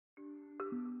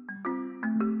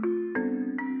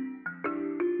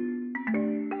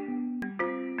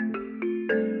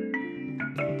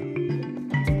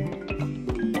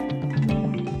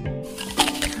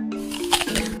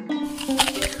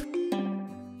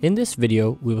In this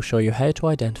video, we will show you how to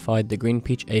identify the green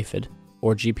peach aphid,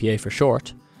 or GPA for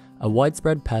short, a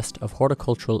widespread pest of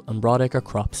horticultural and broadacre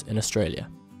crops in Australia.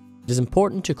 It is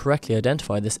important to correctly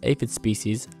identify this aphid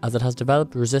species as it has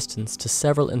developed resistance to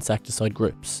several insecticide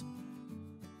groups.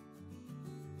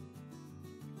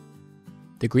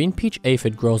 The green peach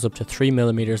aphid grows up to 3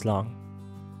 mm long.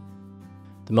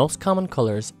 The most common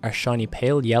colours are shiny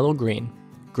pale yellow-green,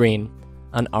 green,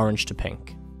 and orange to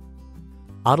pink.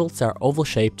 Adults are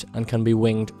oval-shaped and can be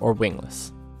winged or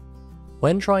wingless.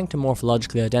 When trying to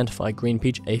morphologically identify green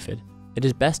peach aphid, it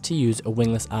is best to use a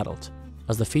wingless adult,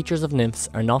 as the features of nymphs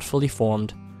are not fully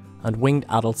formed and winged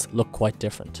adults look quite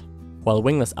different, while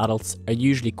wingless adults are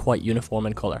usually quite uniform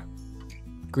in colour.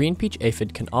 Green peach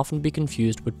aphid can often be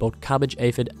confused with both cabbage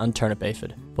aphid and turnip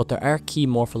aphid, but there are key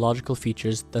morphological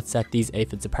features that set these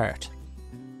aphids apart.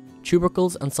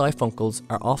 Tubercles and sifuncles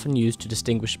are often used to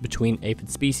distinguish between aphid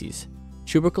species.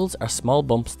 Tubercles are small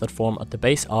bumps that form at the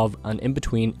base of and in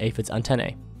between aphids'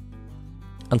 antennae.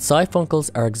 And sifuncles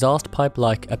are exhaust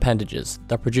pipe-like appendages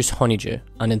that produce honeydew,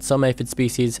 and in some aphid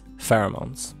species,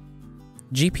 pheromones.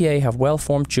 GPA have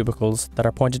well-formed tubercles that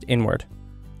are pointed inward,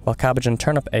 while cabbage and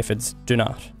turnip aphids do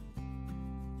not.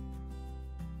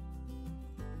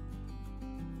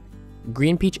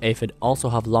 Green peach aphid also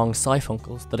have long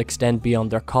sifuncles that extend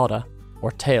beyond their cauda,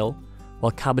 or tail,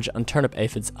 while cabbage and turnip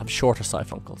aphids have shorter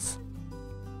sifuncles.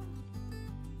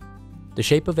 The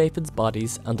shape of aphids'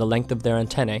 bodies and the length of their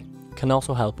antennae can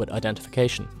also help with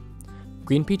identification.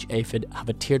 Green peach aphid have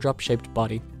a teardrop-shaped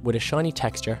body with a shiny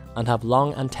texture and have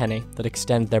long antennae that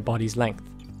extend their body's length,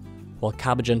 while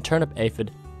cabbage and turnip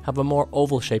aphid have a more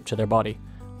oval shape to their body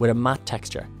with a matte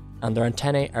texture, and their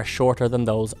antennae are shorter than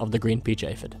those of the green peach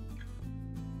aphid.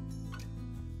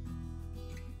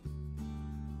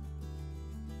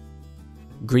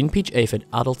 Green peach aphid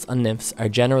adults and nymphs are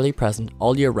generally present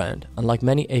all year round, and like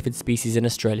many aphid species in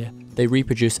Australia, they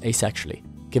reproduce asexually,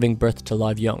 giving birth to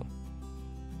live young.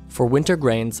 For winter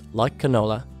grains like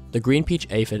canola, the green peach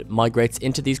aphid migrates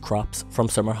into these crops from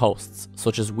summer hosts,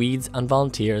 such as weeds and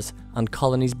volunteers, and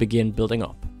colonies begin building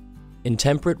up. In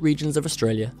temperate regions of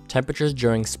Australia, temperatures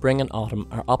during spring and autumn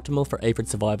are optimal for aphid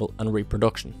survival and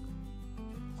reproduction.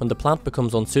 When the plant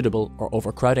becomes unsuitable or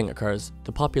overcrowding occurs,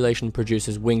 the population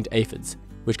produces winged aphids,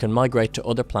 which can migrate to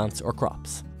other plants or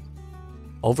crops.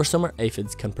 Oversummer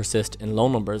aphids can persist in low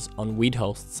numbers on weed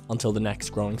hosts until the next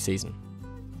growing season.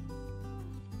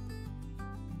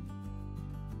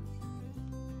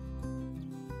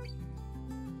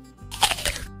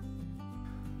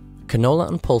 Canola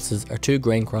and pulses are two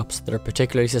grain crops that are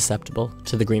particularly susceptible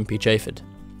to the green peach aphid.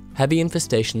 Heavy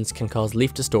infestations can cause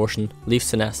leaf distortion, leaf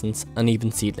senescence, and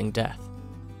even seedling death.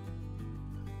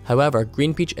 However,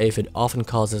 green peach aphid often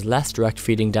causes less direct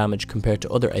feeding damage compared to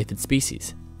other aphid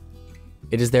species.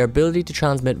 It is their ability to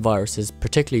transmit viruses,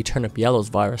 particularly turnip yellows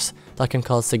virus, that can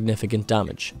cause significant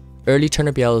damage. Early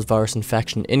turnip yellows virus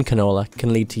infection in canola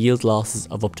can lead to yield losses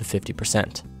of up to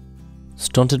 50%.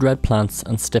 Stunted red plants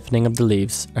and stiffening of the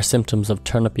leaves are symptoms of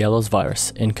turnip yellows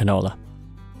virus in canola.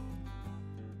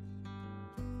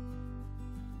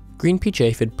 Green peach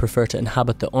aphid prefer to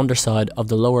inhabit the underside of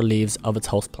the lower leaves of its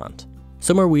host plant.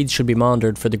 Summer weeds should be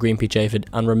monitored for the green peach aphid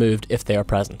and removed if they are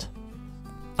present.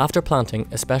 After planting,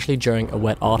 especially during a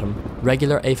wet autumn,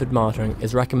 regular aphid monitoring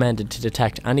is recommended to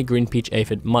detect any green peach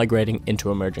aphid migrating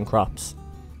into emerging crops.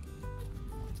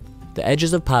 The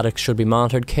edges of paddocks should be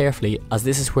monitored carefully, as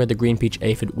this is where the green peach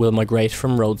aphid will migrate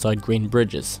from roadside green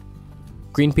bridges.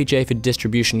 Green peach aphid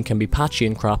distribution can be patchy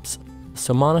in crops,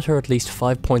 so monitor at least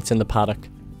 5 points in the paddock,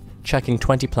 checking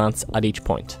 20 plants at each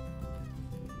point.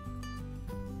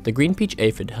 The green peach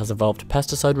aphid has evolved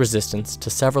pesticide resistance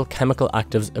to several chemical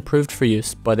actives approved for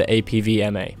use by the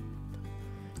APVMA.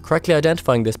 Correctly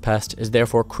identifying this pest is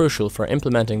therefore crucial for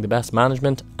implementing the best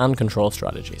management and control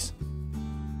strategies.